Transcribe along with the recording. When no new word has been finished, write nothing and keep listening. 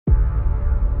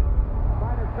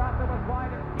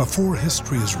Before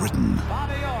history is written,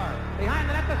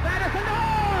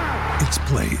 it's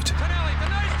played.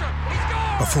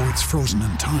 Before it's frozen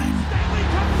in time,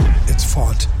 it's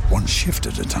fought one shift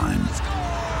at a time.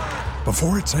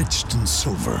 Before it's etched in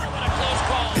silver,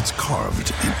 it's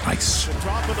carved in ice.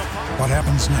 What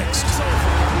happens next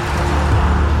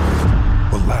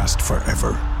will last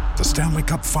forever. The Stanley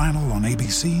Cup Final on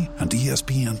ABC and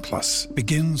ESPN Plus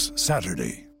begins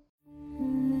Saturday.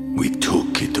 We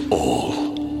took it all.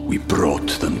 We brought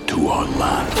them to our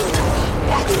land.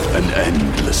 An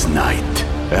endless night,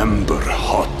 ember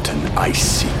hot and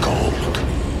icy cold.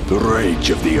 The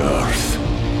rage of the earth.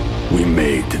 We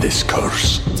made this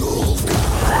curse.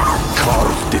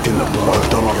 Carved it in the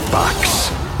blood on our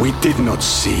backs. We did not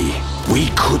see. We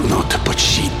could not, but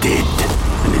she did.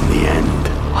 And in the end...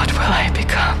 What will I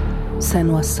become?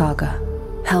 Senua's Saga.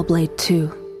 Hellblade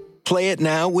 2. Play it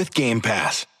now with Game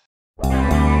Pass.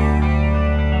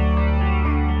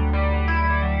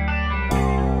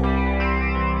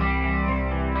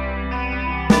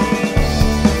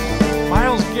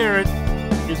 Myles Garrett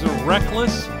is a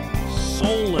reckless,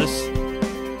 soulless,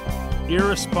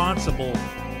 irresponsible,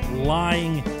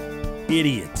 lying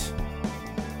idiot.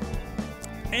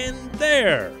 And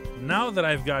there, now that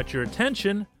I've got your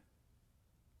attention,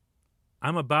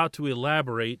 I'm about to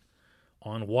elaborate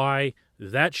on why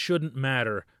that shouldn't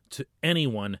matter to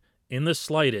anyone in the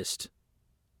slightest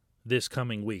this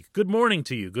coming week. Good morning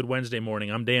to you. Good Wednesday morning.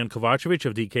 I'm Dan Kovacevic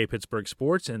of DK Pittsburgh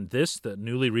Sports, and this, the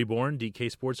newly reborn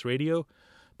DK Sports Radio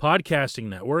podcasting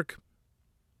network.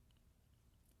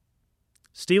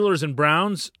 Steelers and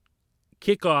Browns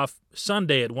kickoff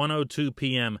Sunday at 1:02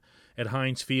 p.m. at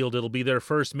Heinz Field. It'll be their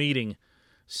first meeting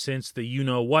since the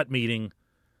you-know-what meeting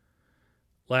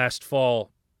last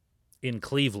fall in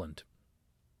Cleveland.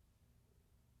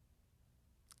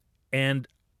 And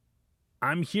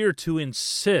I'm here to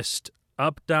insist,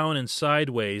 up, down, and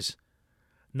sideways,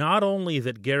 not only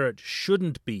that Garrett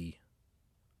shouldn't be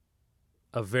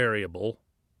a variable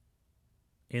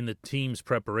in the team's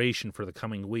preparation for the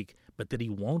coming week, but that he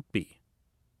won't be.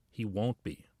 He won't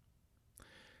be.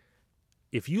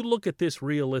 If you look at this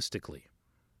realistically,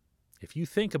 if you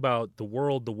think about the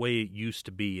world the way it used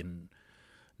to be in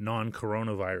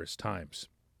non-coronavirus times,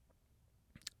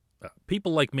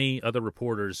 people like me, other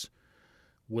reporters,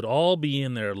 would all be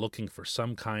in there looking for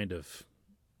some kind of,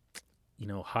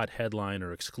 hot headline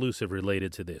or exclusive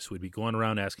related to this. We'd be going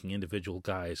around asking individual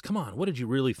guys, come on, what did you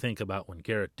really think about when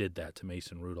Garrett did that to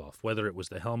Mason Rudolph? Whether it was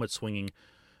the helmet swinging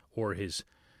or his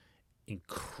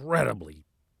incredibly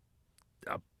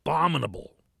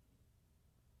abominable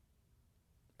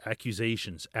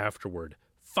accusations afterward,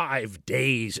 5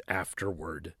 days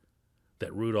afterward,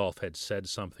 that Rudolph had said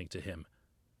something to him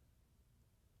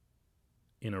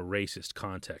in a racist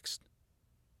context.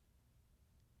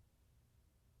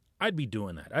 I'd be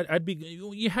doing that.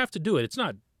 You have to do it. It's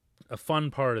not a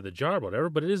fun part of the job or whatever,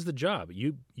 but it is the job.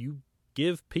 You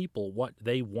give people what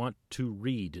they want to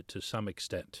read to some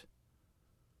extent.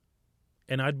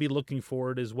 And I'd be looking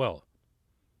for it as well.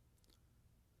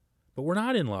 But we're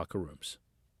not in locker rooms.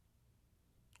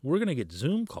 We're going to get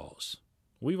Zoom calls.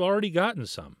 We've already gotten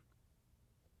some.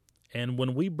 And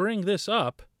when we bring this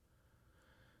up,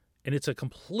 and it's a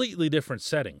completely different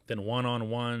setting than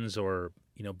one-on-ones or,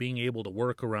 being able to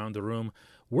work around the room.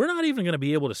 We're not even going to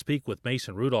be able to speak with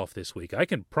Mason Rudolph this week. I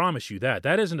can promise you that.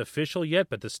 That isn't official yet,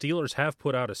 but the Steelers have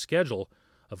put out a schedule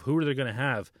of who they're going to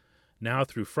have now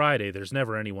through Friday. There's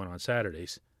never anyone on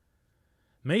Saturdays.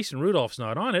 Mason Rudolph's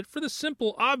not on it for the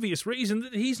simple, obvious reason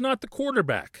that he's not the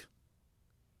quarterback.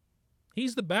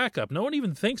 He's the backup. No one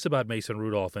even thinks about Mason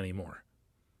Rudolph anymore.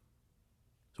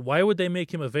 So why would they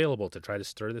make him available to try to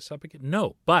stir this up again?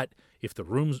 No, but if the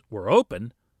rooms were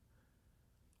open,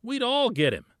 we'd all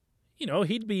get him.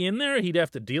 He'd be in there, he'd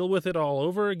have to deal with it all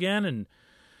over again, and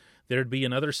there'd be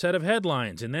another set of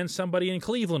headlines, and then somebody in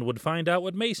Cleveland would find out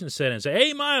what Mason said and say,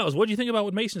 hey, Myles, what do you think about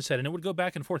what Mason said? And it would go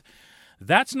back and forth.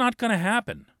 That's not going to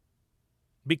happen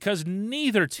because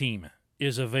neither team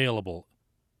is available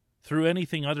through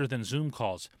anything other than Zoom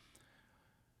calls.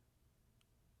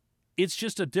 It's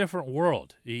just a different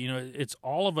world. It's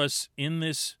all of us in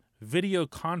this video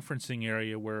conferencing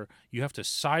area where you have to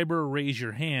cyber raise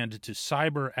your hand to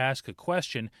cyber ask a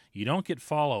question. You don't get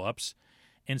follow-ups.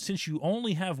 And since you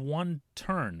only have one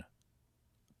turn,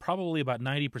 probably about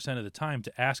 90% of the time,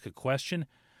 to ask a question,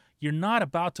 you're not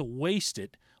about to waste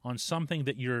it on something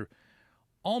that you're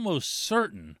almost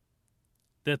certain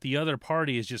that the other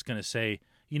party is just going to say,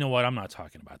 you know what, I'm not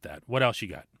talking about that. What else you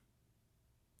got?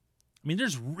 I mean,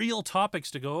 there's real topics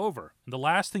to go over. The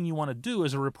last thing you want to do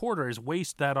as a reporter is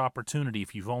waste that opportunity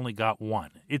if you've only got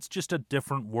one. It's just a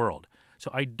different world. So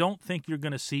I don't think you're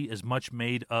going to see as much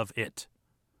made of it.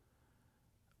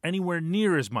 Anywhere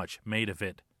near as much made of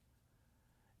it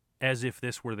as if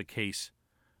this were the case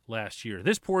last year.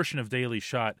 This portion of Daily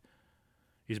Shot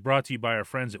is brought to you by our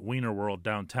friends at Wiener World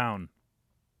downtown.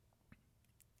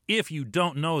 If you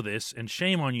don't know this, and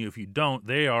shame on you if you don't,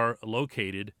 they are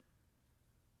located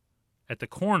at the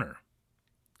corner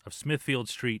of Smithfield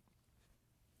Street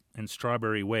and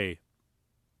Strawberry Way.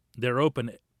 They're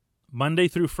open Monday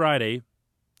through Friday,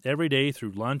 every day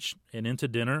through lunch and into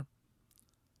dinner.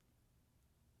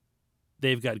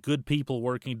 They've got good people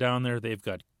working down there. They've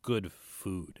got good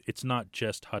food. It's not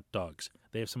just hot dogs.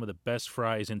 They have some of the best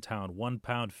fries in town.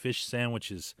 1-pound fish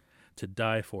sandwiches to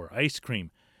die for. Ice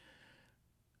cream.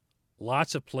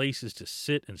 Lots of places to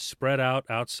sit and spread out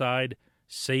outside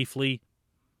safely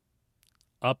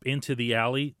up into the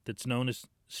alley that's known as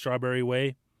Strawberry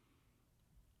Way.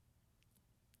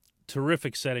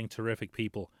 Terrific setting, terrific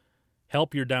people.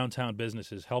 Help your downtown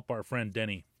businesses. Help our friend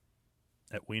Denny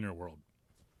at Wiener World.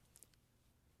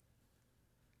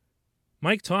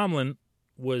 Mike Tomlin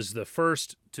was the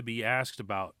first to be asked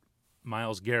about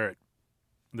Myles Garrett.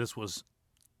 This was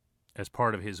as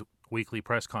part of his weekly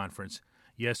press conference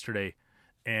yesterday,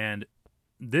 and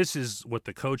this is what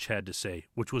the coach had to say,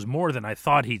 which was more than I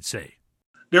thought he'd say.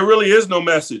 There really is no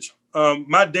message.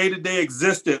 My day-to-day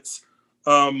existence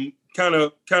kind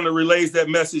of relays that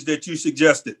message that you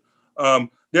suggested.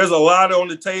 There's a lot on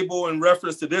the table in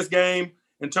reference to this game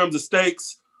in terms of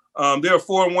stakes. They're a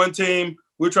 4-1 team.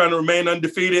 We're trying to remain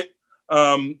undefeated.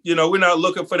 We're not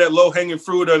looking for that low-hanging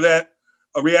fruit or that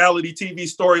reality TV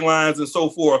storylines and so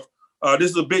forth.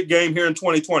 This is a big game here in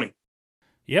 2020.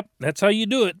 Yep, that's how you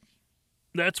do it.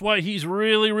 That's why he's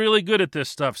really, really good at this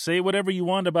stuff. Say whatever you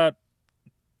want about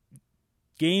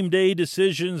game day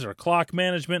decisions or clock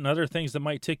management and other things that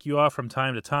might tick you off from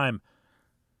time to time.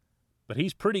 But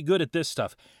he's pretty good at this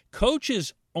stuff.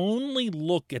 Coaches only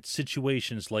look at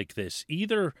situations like this,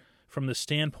 either from the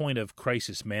standpoint of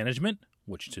crisis management,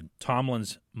 which to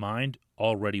Tomlin's mind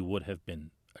already would have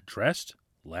been addressed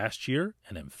last year,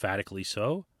 and emphatically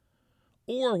so,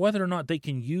 or whether or not they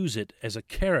can use it as a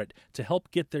carrot to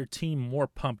help get their team more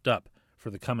pumped up for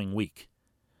the coming week.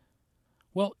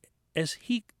 Well, as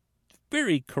he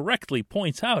very correctly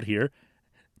points out here,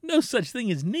 no such thing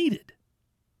is needed.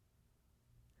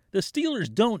 The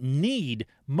Steelers don't need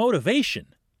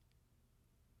motivation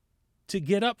to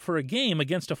get up for a game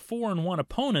against a 4-1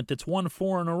 opponent that's won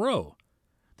 4 in a row.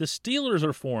 The Steelers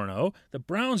are 4-0. The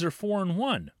Browns are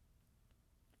 4-1.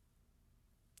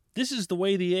 This is the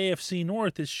way the AFC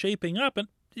North is shaping up, and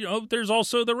there's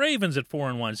also the Ravens at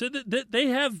 4-1. So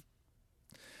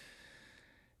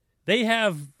they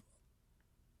have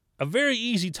a very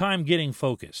easy time getting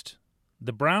focused.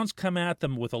 The Browns come at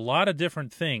them with a lot of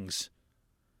different things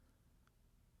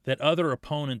that other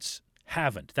opponents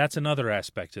haven't. That's another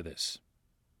aspect of this.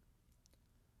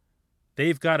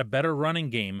 They've got a better running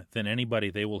game than anybody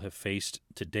they will have faced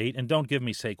to date. And don't give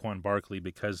me Saquon Barkley,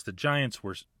 because the Giants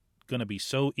were going to be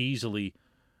so easily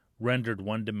rendered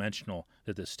one-dimensional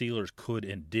that the Steelers could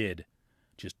and did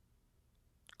just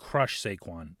crush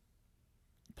Saquon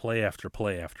play after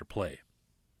play after play.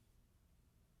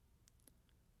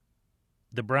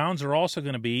 The Browns are also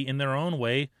going to be, in their own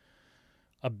way,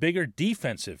 a bigger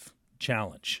defensive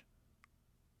challenge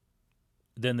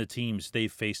than the teams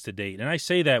they've faced to date. And I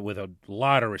say that with a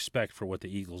lot of respect for what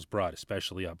the Eagles brought,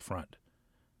 especially up front.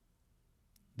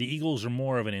 The Eagles are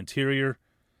more of an interior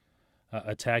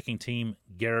attacking team.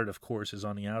 Garrett, of course, is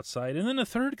on the outside. And then the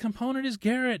third component is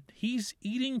Garrett. He's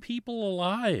eating people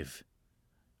alive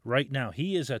right now.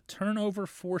 He is a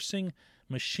turnover-forcing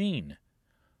machine.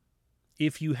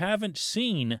 If you haven't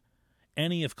seen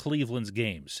any of Cleveland's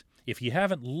games, if you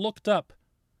haven't looked up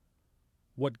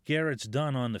what Garrett's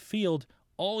done on the field,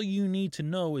 all you need to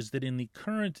know is that in the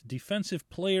current Defensive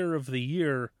Player of the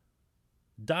Year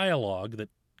dialogue that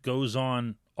goes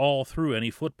on all through any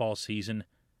football season,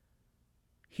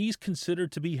 he's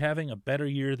considered to be having a better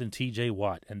year than T.J.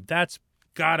 Watt, and that's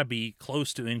got to be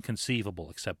close to inconceivable,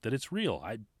 except that it's real.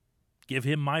 I'd give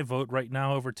him my vote right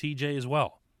now over T.J. as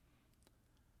well.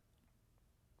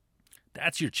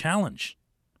 That's your challenge.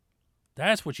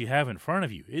 That's what you have in front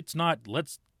of you. It's not,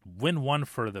 let's win one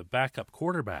for the backup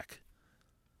quarterback.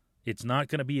 It's not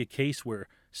going to be a case where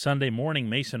Sunday morning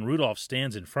Mason Rudolph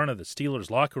stands in front of the Steelers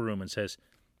locker room and says,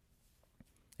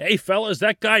 "Hey, fellas,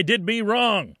 that guy did me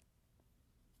wrong.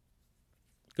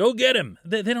 Go get him."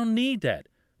 They don't need that.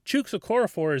 Chuks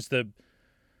Okorafor is the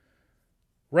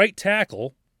right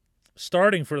tackle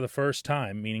starting for the first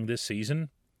time, meaning this season,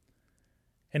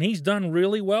 and he's done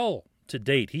really well to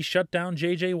date. He shut down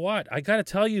J.J. Watt. I got to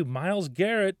tell you, Myles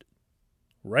Garrett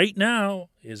right now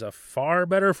is a far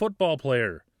better football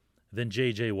player than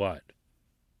J.J. Watt.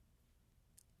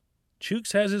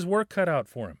 Chooks has his work cut out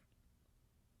for him.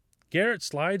 Garrett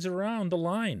slides around the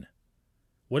line.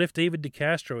 What if David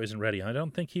DeCastro isn't ready? I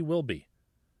don't think he will be.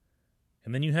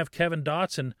 And then you have Kevin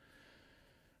Dotson,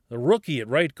 the rookie at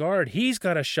right guard. He's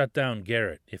got to shut down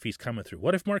Garrett if he's coming through.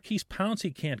 What if Marquise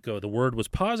Pouncey can't go? The word was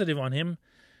positive on him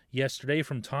yesterday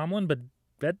from Tomlin, but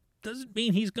that doesn't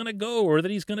mean he's going to go or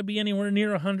that he's going to be anywhere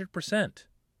near 100%.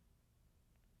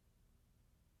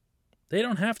 They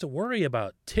don't have to worry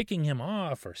about ticking him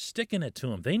off or sticking it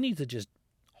to him. They need to just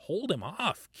hold him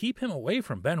off, keep him away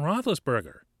from Ben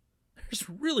Roethlisberger. There's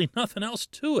really nothing else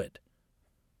to it.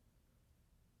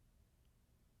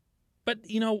 But,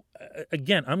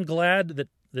 again, I'm glad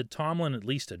that Tomlin at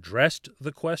least addressed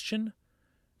the question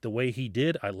the way he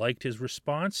did. I liked his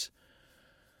response.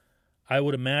 I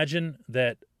would imagine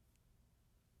that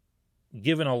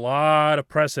given a lot of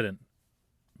precedent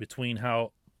between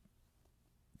how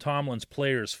Tomlin's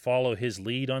players follow his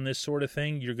lead on this sort of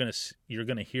thing, you're going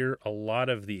to hear a lot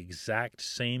of the exact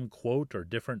same quote or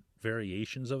different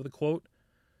variations of the quote.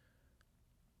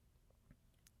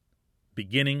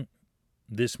 Beginning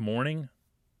this morning,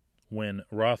 when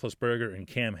Roethlisberger and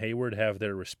Cam Hayward have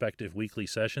their respective weekly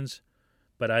sessions,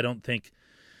 but I don't think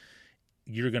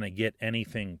you're going to get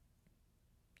anything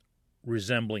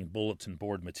resembling bulletin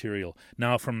board material.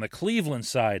 Now, from the Cleveland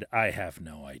side, I have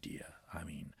no idea. I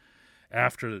mean,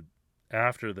 after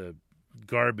the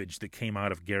garbage that came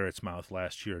out of Garrett's mouth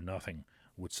last year, nothing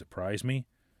would surprise me.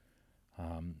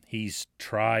 He's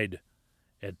tried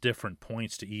at different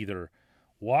points to either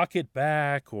walk it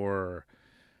back, or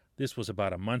this was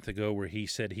about a month ago where he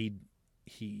said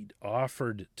he'd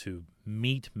offered to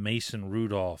meet Mason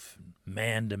Rudolph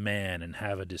man to man and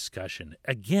have a discussion.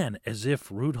 Again, as if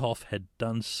Rudolph had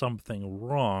done something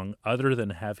wrong other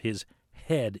than have his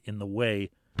head in the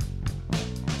way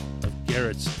of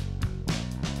Garrett's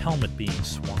helmet being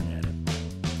swung at him.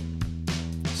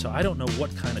 So I don't know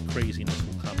what kind of craziness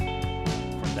will come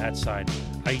from that side.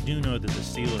 I do know that the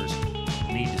Steelers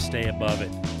need to stay above it,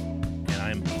 and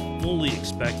I'm fully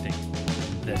expecting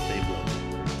that they will.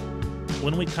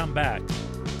 When we come back,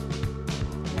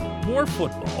 more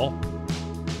football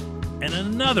and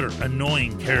another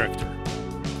annoying character.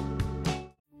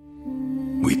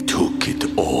 We took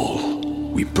it all.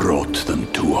 We brought them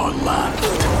to our land.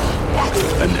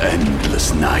 An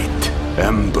endless night,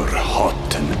 ember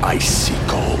hot and icy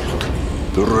cold.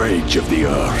 The rage of the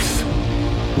earth.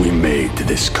 We made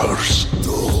this curse.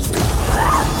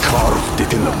 Carved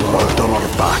it in the blood on our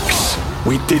backs.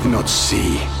 We did not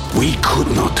see. We could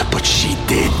not, but she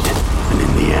did. And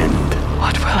in the end...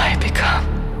 What will I become?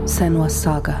 Senua's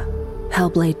Saga.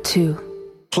 Hellblade 2.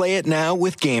 Play it now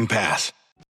with Game Pass.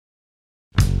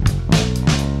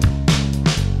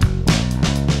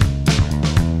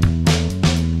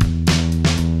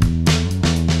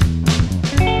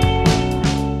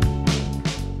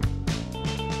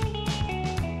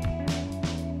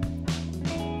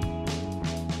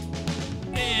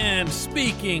 And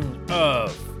speaking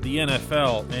of the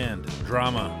NFL and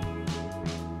drama,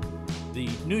 the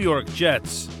New York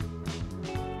Jets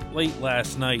late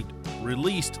last night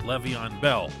released Le'Veon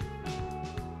Bell.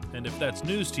 And if that's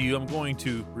news to you, I'm going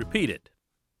to repeat it.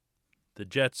 The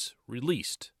Jets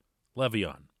released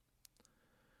Le'Veon.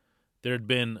 There had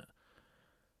been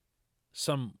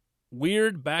some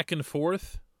weird back and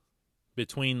forth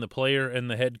between the player and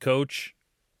the head coach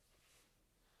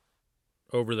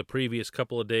over the previous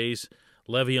couple of days.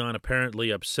 Le'Veon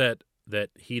apparently upset that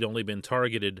he'd only been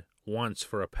targeted once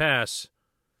for a pass,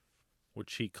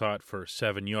 which he caught for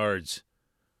 7 yards.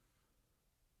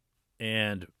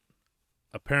 And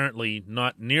apparently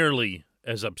not nearly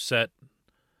as upset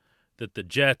that the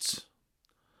Jets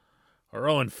are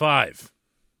 0-5.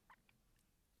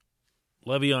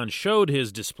 Le'Veon showed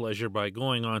his displeasure by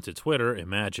going onto Twitter,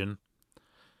 imagine,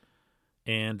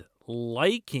 and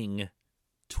liking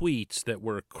tweets that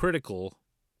were critical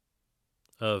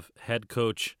of head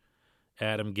coach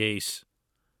Adam Gase,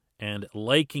 and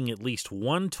liking at least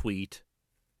one tweet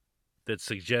that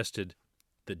suggested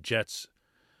the Jets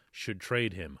should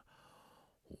trade him.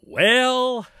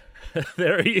 Well,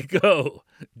 there you go.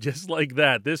 Just like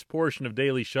that. This portion of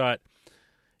Daily Shot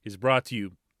is brought to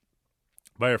you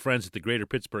by our friends at the Greater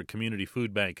Pittsburgh Community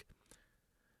Food Bank.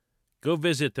 Go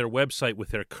visit their website with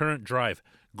their current drive,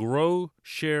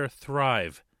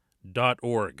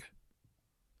 GrowShareThrive.org.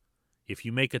 If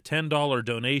you make a $10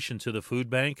 donation to the food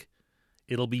bank,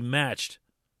 it'll be matched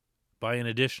by an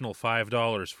additional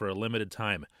 $5 for a limited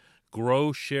time.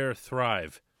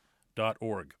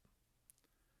 GrowShareThrive.org.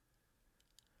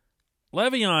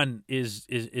 Le'Veon is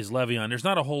Le'Veon. There's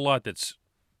not a whole lot that's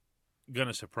going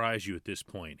to surprise you at this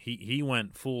point. He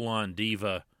went full-on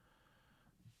diva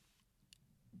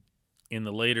in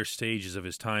the later stages of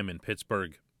his time in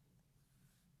Pittsburgh.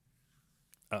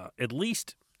 At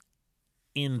least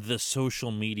in the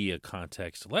social media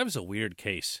context. Lev's a weird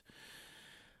case.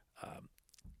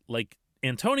 Like,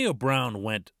 Antonio Brown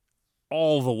went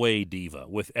all the way diva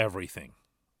with everything.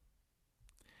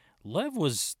 Lev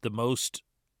was the most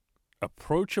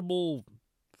approachable,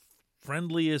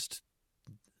 friendliest,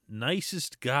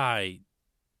 nicest guy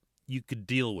you could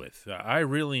deal with. I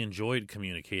really enjoyed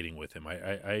communicating with him.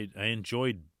 I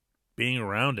enjoyed being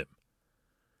around him.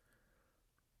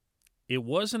 It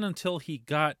wasn't until he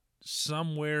got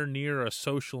somewhere near a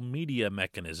social media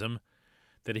mechanism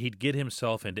that he'd get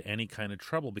himself into any kind of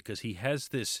trouble, because he has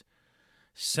this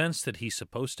sense that he's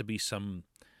supposed to be some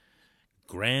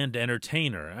grand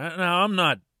entertainer. Now, I'm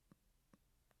not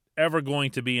ever going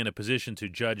to be in a position to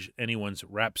judge anyone's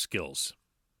rap skills,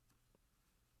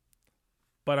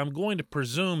 but I'm going to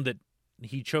presume that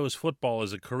he chose football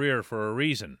as a career for a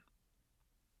reason.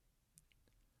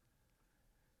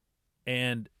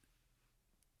 And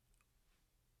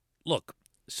look,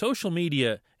 social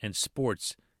media and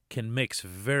sports can mix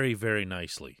very, very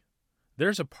nicely.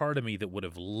 There's a part of me that would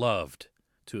have loved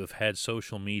to have had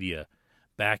social media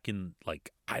back in,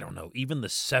 like, I don't know, even the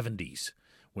 70s,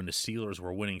 when the Steelers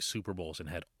were winning Super Bowls and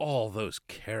had all those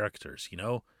characters, you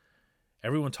know?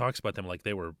 Everyone talks about them like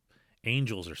they were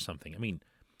angels or something. I mean,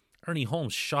 Ernie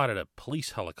Holmes shot at a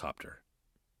police helicopter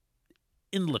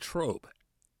in Latrobe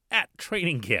at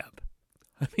training camp.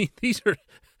 I mean, these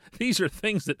are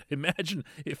things that, imagine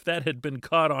if that had been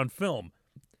caught on film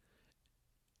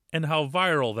and how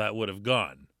viral that would have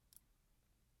gone.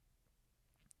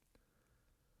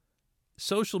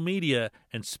 Social media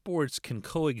and sports can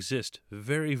coexist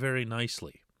very, very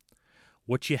nicely.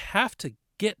 What you have to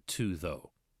get to,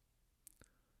 though,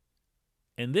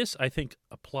 and this, I think,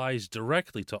 applies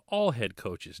directly to all head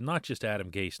coaches, not just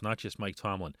Adam Gase, not just Mike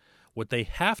Tomlin. What they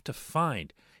have to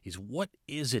find is, what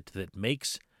is it that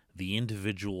makes the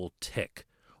individual tick?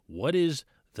 What is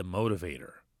the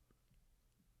motivator?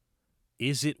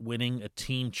 Is it winning a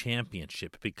team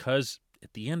championship? Because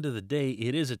at the end of the day,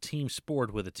 it is a team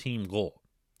sport with a team goal.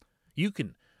 You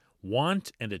can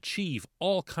want and achieve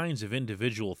all kinds of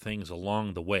individual things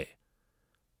along the way,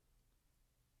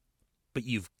 but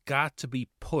you've got to be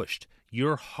pushed.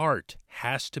 Your heart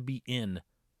has to be in,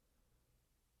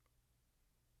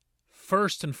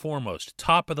 first and foremost,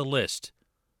 top of the list,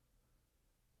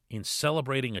 in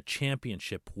celebrating a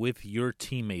championship with your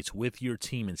teammates, with your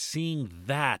team, and seeing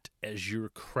that as your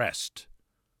crest.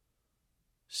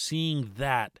 Seeing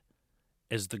that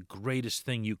as the greatest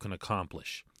thing you can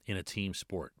accomplish in a team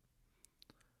sport.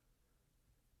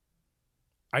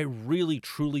 I really,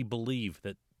 truly believe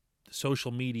that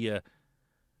social media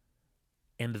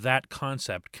and that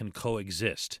concept can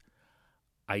coexist.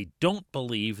 I don't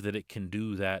believe that it can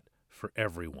do that for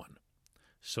everyone.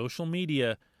 Social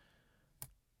media,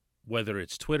 whether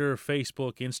it's Twitter,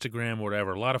 Facebook, Instagram,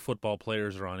 whatever, a lot of football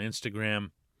players are on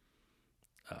Instagram.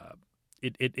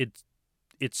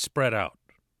 It's spread out.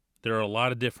 There are a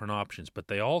lot of different options, but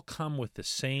they all come with the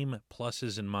same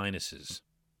pluses and minuses.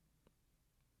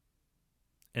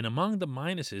 And among the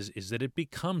minuses is that it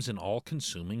becomes an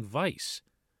all-consuming vice.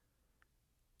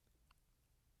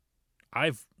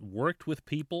 I've worked with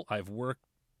people. I've worked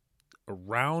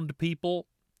around people.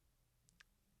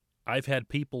 I've had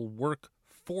people work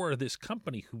for this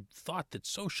company who thought that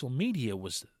social media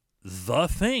was the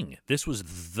thing. This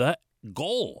was the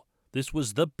goal. This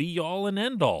was the be-all and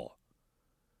end-all.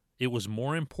 It was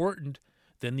more important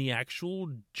than the actual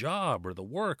job or the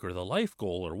work or the life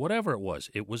goal or whatever it was.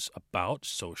 It was about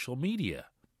social media.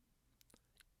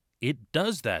 It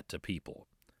does that to people.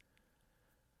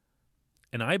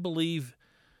 And I believe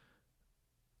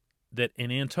that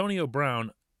in Antonio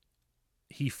Brown,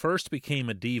 he first became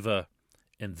a diva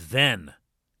and then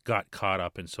got caught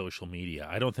up in social media.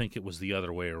 I don't think it was the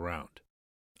other way around.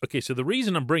 Okay, so the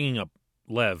reason I'm bringing up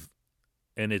Lev,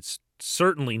 and it's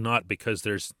certainly not because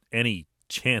there's any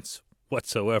chance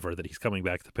whatsoever that he's coming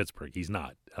back to Pittsburgh. He's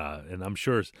not. And I'm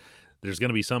sure there's going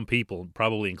to be some people,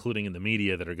 probably including in the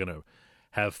media, that are going to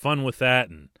have fun with that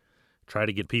and try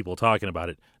to get people talking about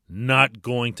it. Not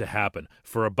going to happen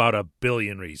for about 1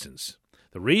 billion reasons.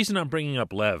 The reason I'm bringing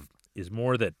up Lev is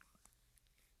more that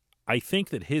I think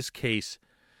that his case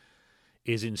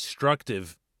is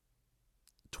instructive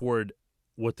toward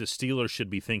what the Steelers should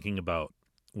be thinking about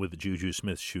with Juju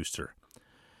Smith-Schuster.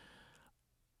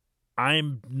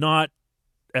 I'm not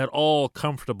at all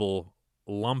comfortable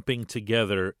lumping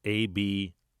together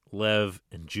AB, Lev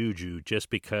and Juju just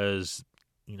because,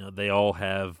 they all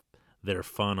have their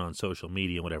fun on social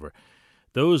media and whatever.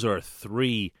 Those are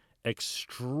three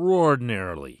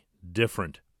extraordinarily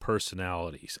different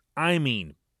personalities. I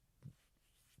mean,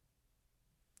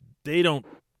 they don't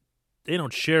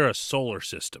share a solar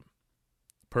system,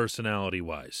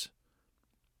 personality-wise.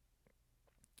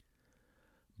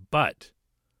 But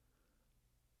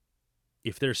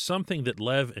if there's something that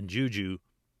Lev and Juju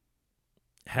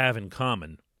have in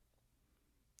common,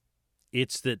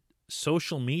 it's that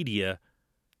social media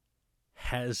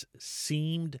has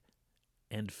seemed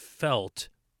and felt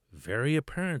very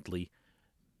apparently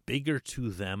bigger to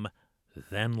them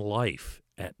than life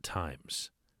at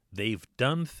times. They've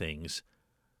done things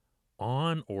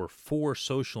on or for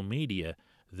social media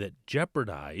that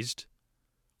jeopardized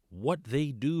what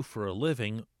they do for a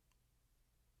living,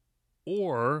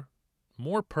 or,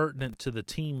 more pertinent to the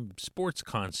team sports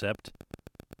concept,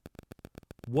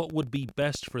 what would be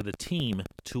best for the team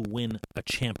to win a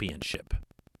championship.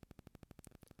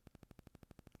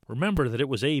 Remember that it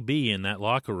was AB in that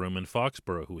locker room in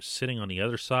Foxborough who was sitting on the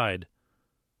other side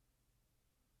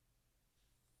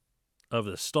of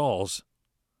the stalls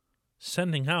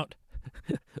sending out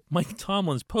Mike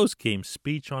Tomlin's post-game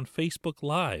speech on Facebook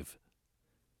Live.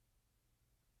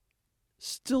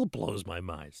 Still blows my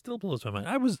mind.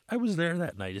 I was there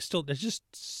that night. I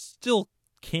just still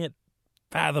can't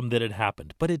fathom that it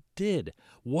happened, but it did.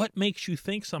 What makes you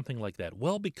think something like that?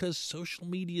 Well, because social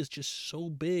media is just so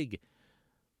big.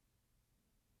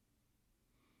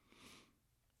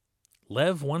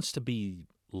 Lev wants to be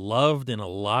loved in a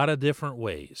lot of different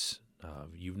ways.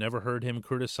 You've never heard him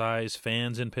criticize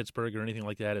fans in Pittsburgh or anything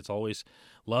like that. It's always,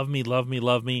 love me, love me,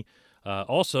 love me.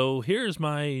 Also, here's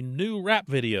my new rap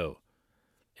video.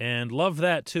 And love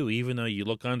that, too, even though you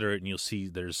look under it and you'll see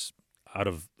there's, out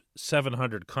of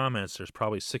 700 comments, there's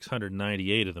probably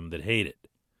 698 of them that hate it.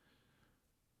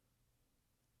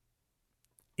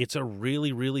 It's a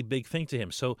really, really big thing to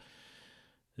him. So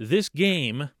this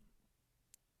game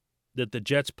that the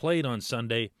Jets played on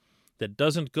Sunday that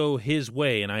doesn't go his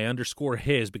way, and I underscore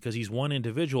his because he's one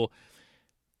individual,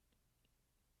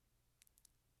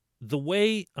 the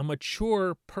way a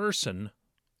mature person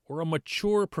or a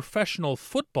mature professional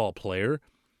football player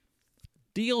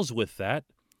deals with that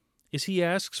is he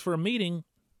asks for a meeting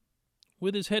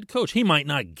with his head coach. He might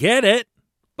not get it,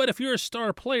 but if you're a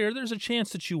star player, there's a chance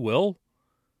that you will.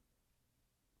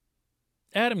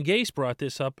 Adam Gase brought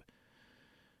this up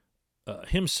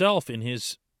himself in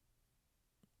his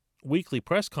weekly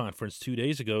press conference 2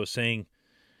 days ago, saying,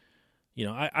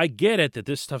 I get it that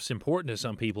this stuff's important to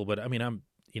some people, but I mean,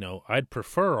 I'd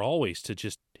prefer always to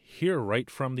just hear right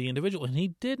from the individual, and he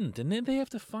didn't. And then they have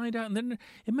to find out. And then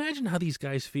imagine how these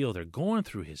guys feel. They're going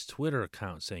through his Twitter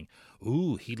account saying,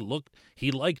 "Ooh, he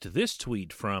liked this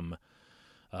tweet from,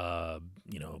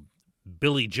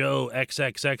 Billy Joe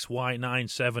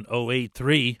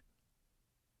XXXY97083."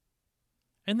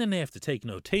 And then they have to take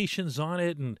notations on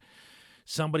it, and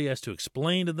somebody has to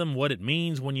explain to them what it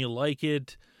means when you like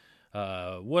it.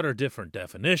 What are different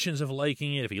definitions of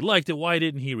liking it? If he liked it, why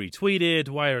didn't he retweet it?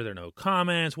 Why are there no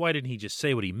comments? Why didn't he just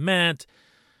say what he meant?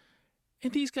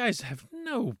 And these guys have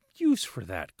no use for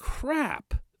that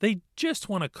crap. They just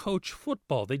want to coach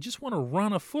football. They just want to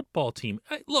run a football team.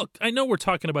 Look, I know we're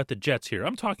talking about the Jets here.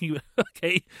 I'm talking about,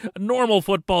 a normal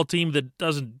football team that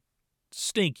doesn't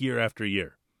stink year after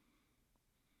year.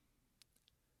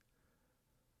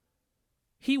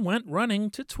 He went running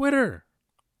to Twitter.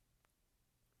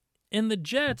 And the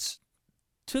Jets,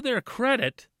 to their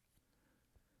credit,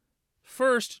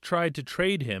 first tried to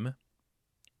trade him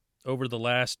over the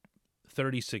last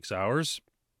 36 hours.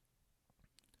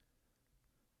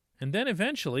 And then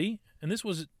eventually, and this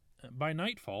was by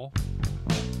nightfall,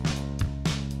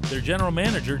 their general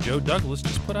manager, Joe Douglas,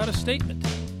 just put out a statement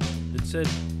that said,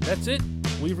 "That's it,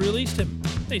 we've released him."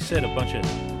 They said a bunch of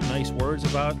nice words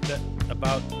about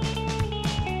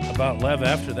Lev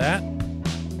after that.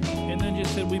 And then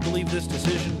just said, "We believe this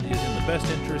decision is in the best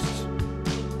interests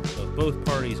of both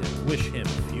parties and wish him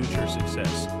future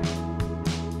success."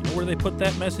 You know where they put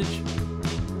that message?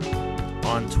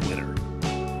 On Twitter.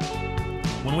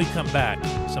 When we come back,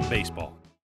 some baseball.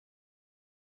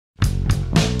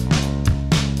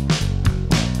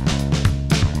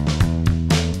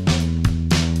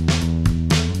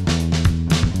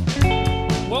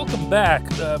 Welcome back.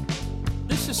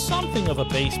 This is something of a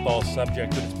baseball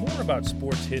subject, but it's more about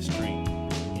sports history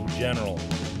in general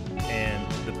and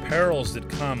the perils that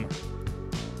come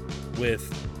with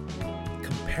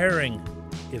comparing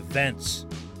events,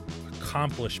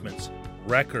 accomplishments,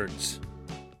 records,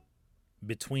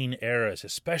 between eras,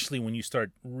 especially when you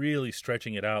start really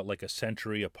stretching it out like a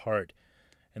century apart,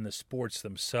 and the sports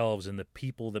themselves and the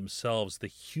people themselves, the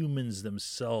humans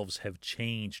themselves have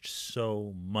changed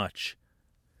so much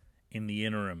in the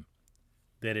interim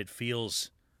that it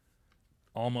feels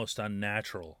almost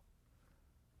unnatural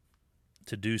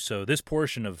to do so. This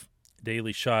portion of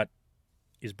Daily Shot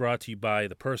is brought to you by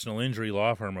the personal injury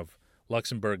law firm of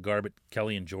Luxembourg, Garbett,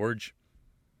 Kelly, and George.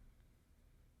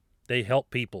 They help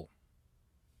people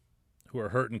who are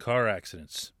hurt in car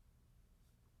accidents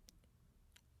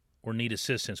or need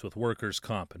assistance with workers'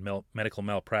 comp and medical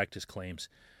malpractice claims.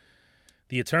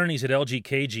 The attorneys at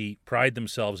LGKG pride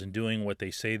themselves in doing what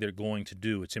they say they're going to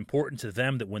do. It's important to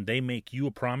them that when they make you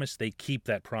a promise, they keep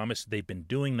that promise. They've been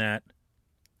doing that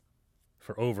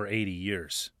for over 80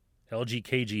 years.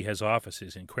 LGKG has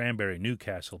offices in Cranberry,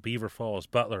 Newcastle, Beaver Falls,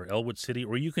 Butler, Elwood City,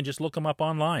 or you can just look them up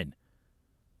online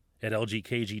at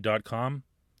lgkg.com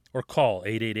or call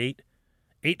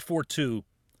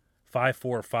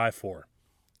 888-842-5454.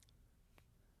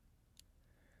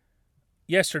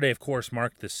 Yesterday, of course,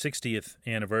 marked the 60th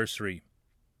anniversary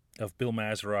of Bill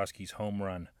Mazeroski's home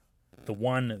run. The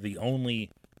one, the only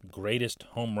greatest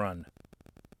home run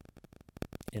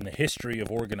in the history of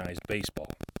organized baseball.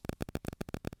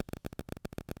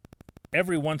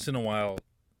 Every once in a while,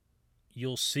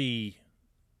 you'll see,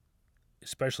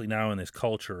 especially now in this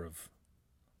culture of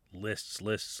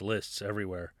lists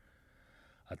everywhere,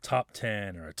 a top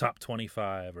 10 or a top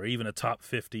 25 or even a top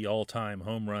 50 all-time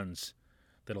home runs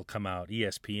that'll come out.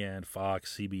 ESPN,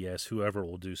 Fox, CBS, whoever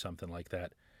will do something like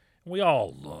that. And we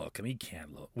all look. I mean,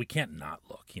 we can't not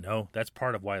look, you know? That's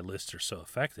part of why lists are so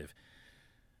effective.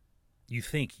 You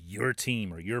think your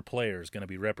team or your player is going to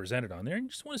be represented on there, and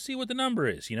you just want to see what the number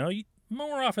is, you know?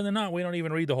 More often than not, we don't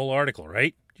even read the whole article,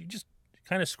 right? You just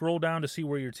kind of scroll down to see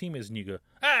where your team is, and you go,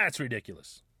 it's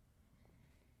ridiculous.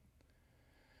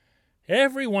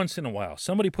 Every once in a while,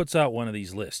 somebody puts out one of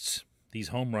these lists, these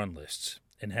home run lists,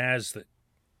 and has the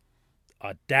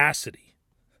audacity,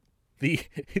 the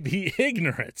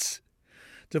ignorance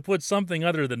to put something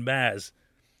other than Maz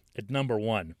at number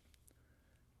one.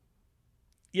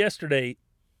 Yesterday,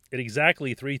 at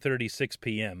exactly 3:36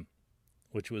 p.m.,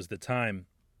 which was the time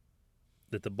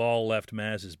that the ball left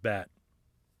Maz's bat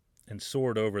and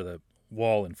soared over the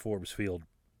wall in Forbes Field,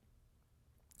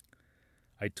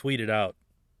 I tweeted out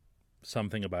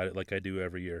something about it like I do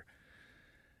every year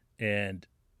and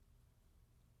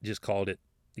just called it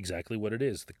exactly what it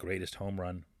is, the greatest home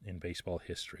run in baseball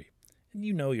history. And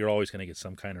you know you're always going to get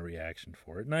some kind of reaction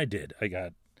for it, and I did. I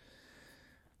got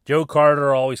Joe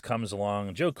Carter always comes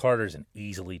along. Joe Carter's an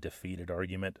easily defeated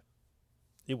argument.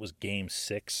 It was Game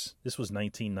 6. This was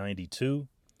 1992.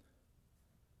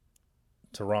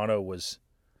 Toronto was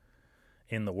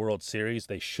in the World Series.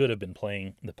 They should have been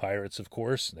playing the Pirates, of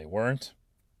course. They weren't.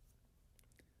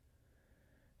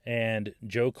 And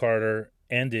Joe Carter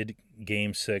ended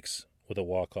Game 6 with a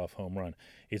walk-off home run.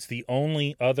 It's the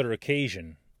only other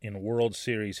occasion in World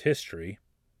Series history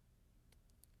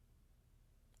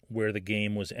where the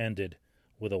game was ended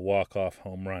with a walk-off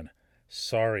home run.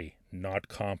 Sorry, not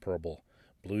comparable.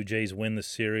 Blue Jays win the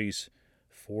series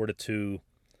 4-2.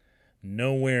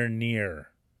 Nowhere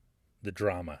near the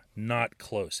drama. Not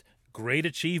close. Great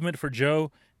achievement for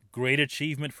Joe. Great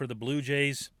achievement for the Blue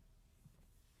Jays.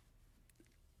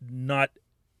 Not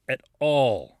at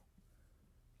all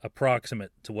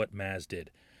approximate to what Maz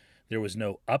did. There was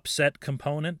no upset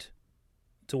component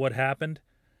to what happened.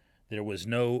 There was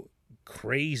no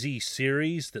crazy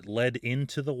series that led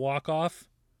into the walk-off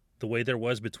the way there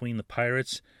was between the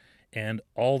Pirates and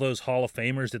all those Hall of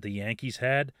Famers that the Yankees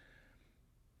had.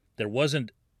 There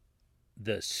wasn't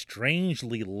the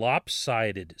strangely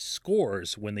lopsided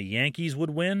scores when the Yankees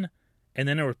would win, and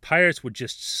then the Pirates would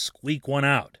just squeak one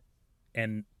out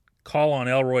and call on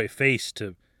Elroy Face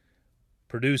to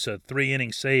produce a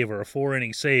 3-inning save or a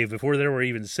 4-inning save before there were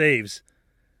even saves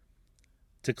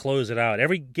to close it out.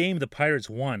 Every game the Pirates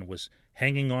won was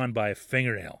hanging on by a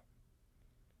fingernail.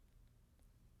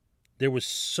 There was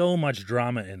so much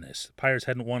drama in this. The Pirates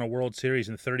hadn't won a World Series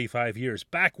in 35 years,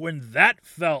 back when that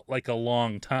felt like a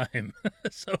long time.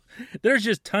 So there's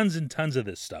just tons and tons of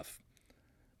this stuff.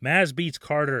 Maz beats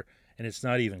Carter, and it's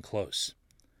not even close.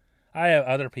 I have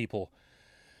other people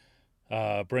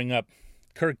bring up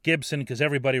Kirk Gibson because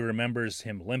everybody remembers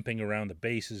him limping around the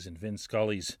bases and Vin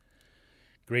Scully's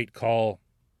great call.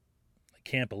 I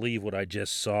can't believe what I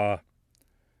just saw.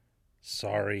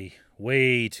 Sorry,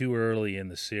 way too early in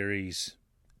the series.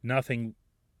 Nothing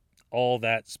all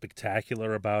that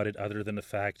spectacular about it other than the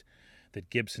fact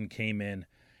that Gibson came in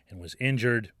and was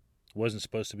injured, wasn't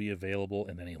supposed to be available,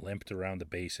 and then he limped around the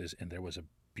bases, and there was a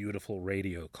beautiful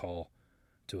radio call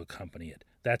to accompany it.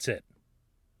 That's it.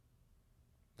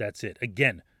 That's it.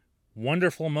 Again,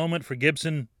 wonderful moment for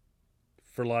Gibson,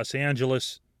 for Los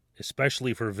Angeles,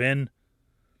 especially for Vin.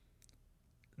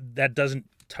 That doesn't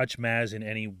touch Maz in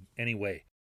any way.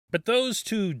 But those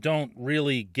two don't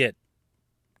really get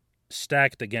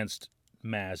stacked against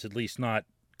Maz, at least not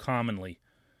commonly.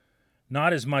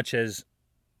 Not as much as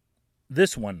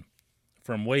this one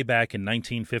from way back in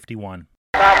 1951.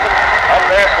 Thompson up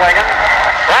there swinging.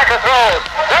 Tracker throws.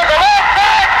 There's a long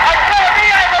drive. A QB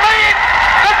in the lead.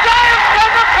 The Giants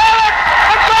won the pennant.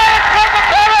 The Giants won the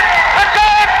pennant. The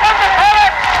Giants won the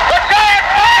pennant. The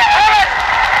Giants won the pennant.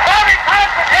 Bobby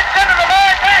Thompson hits into the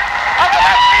lower deck of the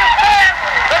left field stand.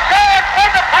 The Giants won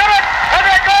the pennant, and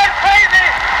they're going crazy.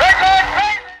 They're going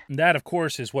crazy. And that, of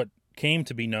course, is what came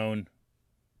to be known,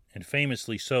 and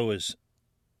famously so, as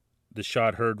the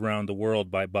shot heard round the world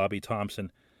by Bobby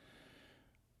Thompson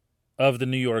of the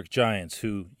New York Giants,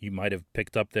 who you might have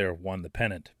picked up there, won the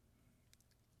pennant.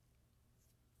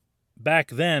 Back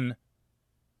then,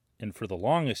 and for the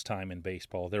longest time in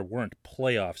baseball, there weren't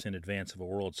playoffs in advance of a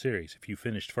World Series. If you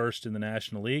finished first in the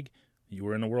National League, you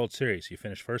were in the World Series. You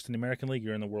finished first in the American League,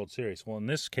 you're in the World Series. Well, in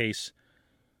this case,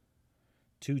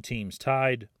 two teams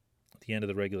tied at the end of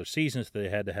the regular season, so they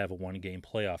had to have a one-game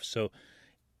playoff. So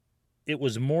it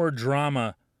was more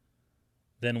drama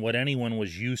than what anyone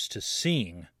was used to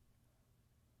seeing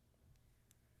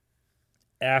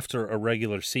after a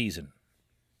regular season.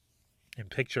 And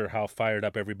picture how fired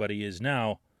up everybody is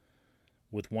now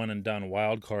with one-and-done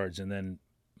wild cards, and then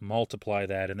multiply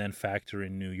that and then factor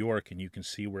in New York, and you can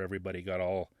see where everybody got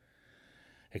all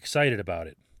excited about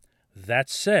it. That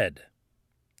said,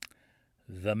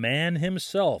 the man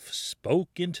himself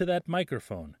spoke into that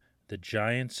microphone. The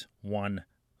Giants won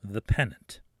the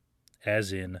pennant,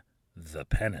 as in the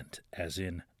pennant, as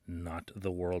in not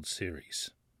the World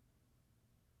Series.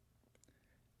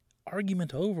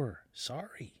 Argument over.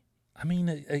 Sorry. I mean,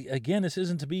 again, this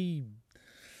isn't to be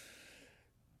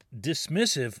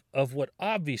dismissive of what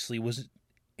obviously was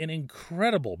an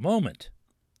incredible moment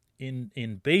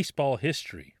in baseball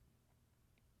history.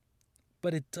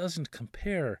 But it doesn't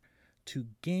compare to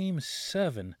Game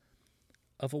 7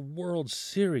 of a World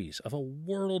Series, of a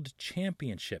World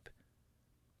Championship.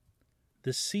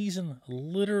 The season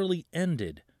literally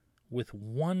ended with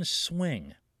one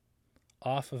swing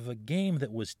off of a game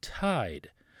that was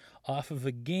tied, off of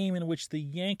a game in which the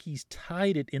Yankees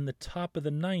tied it in the top of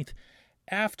the ninth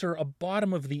after a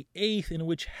bottom of the eighth in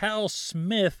which Hal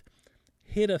Smith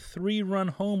hit a 3-run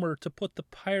homer to put the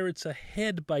Pirates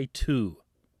ahead by 2.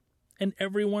 And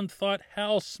everyone thought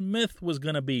Hal Smith was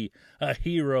going to be a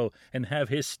hero and have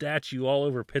his statue all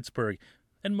over Pittsburgh.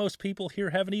 And most people here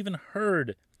haven't even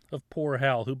heard of poor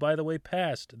Hal, who, by the way,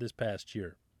 passed this past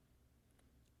year.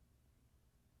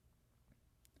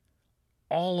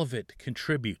 All of it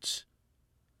contributes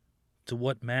to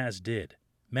what Maz did.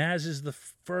 Maz is the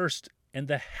first and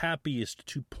the happiest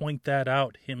to point that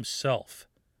out himself,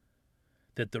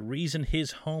 that the reason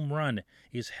his home run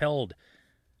is held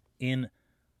in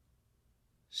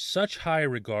such high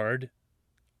regard,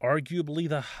 arguably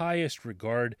the highest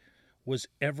regard, was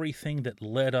everything that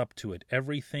led up to it,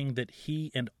 everything that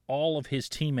he and all of his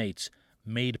teammates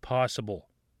made possible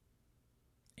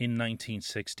in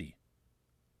 1960.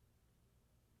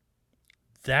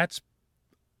 That's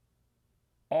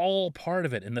all part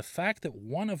of it. And the fact that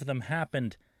one of them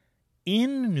happened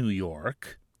in New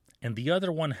York and the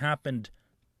other one happened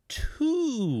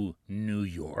to New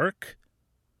York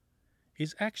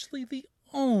is actually the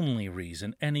only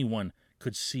reason anyone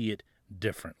could see it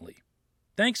differently.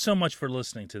 Thanks so much for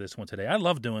listening to this one today. I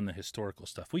love doing the historical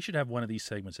stuff. We should have one of these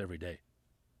segments every day.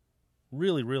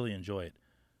 Really, really enjoy it.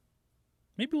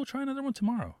 Maybe we'll try another one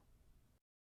tomorrow.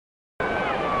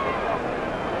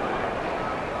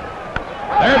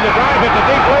 There's a drive at the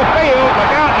deep left field.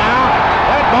 Look out now.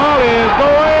 That ball is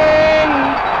going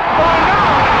down.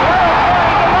 World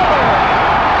Series another.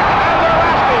 Andrew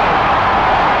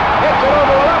hits it over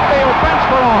the left field fence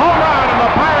for a home run, and the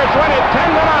Pirates win it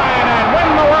 10-9 and win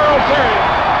the World Series.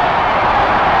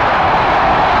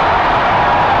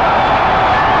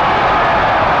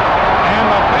 And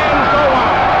the fans go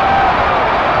wild.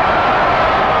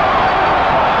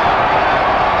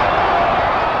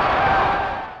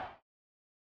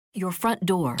 Your front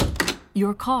door,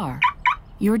 your car,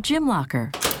 your gym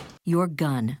locker, your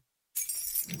gun.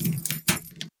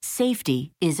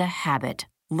 Safety is a habit.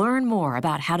 Learn more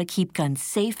about how to keep guns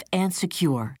safe and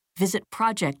secure. Visit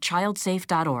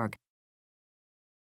ProjectChildSafe.org.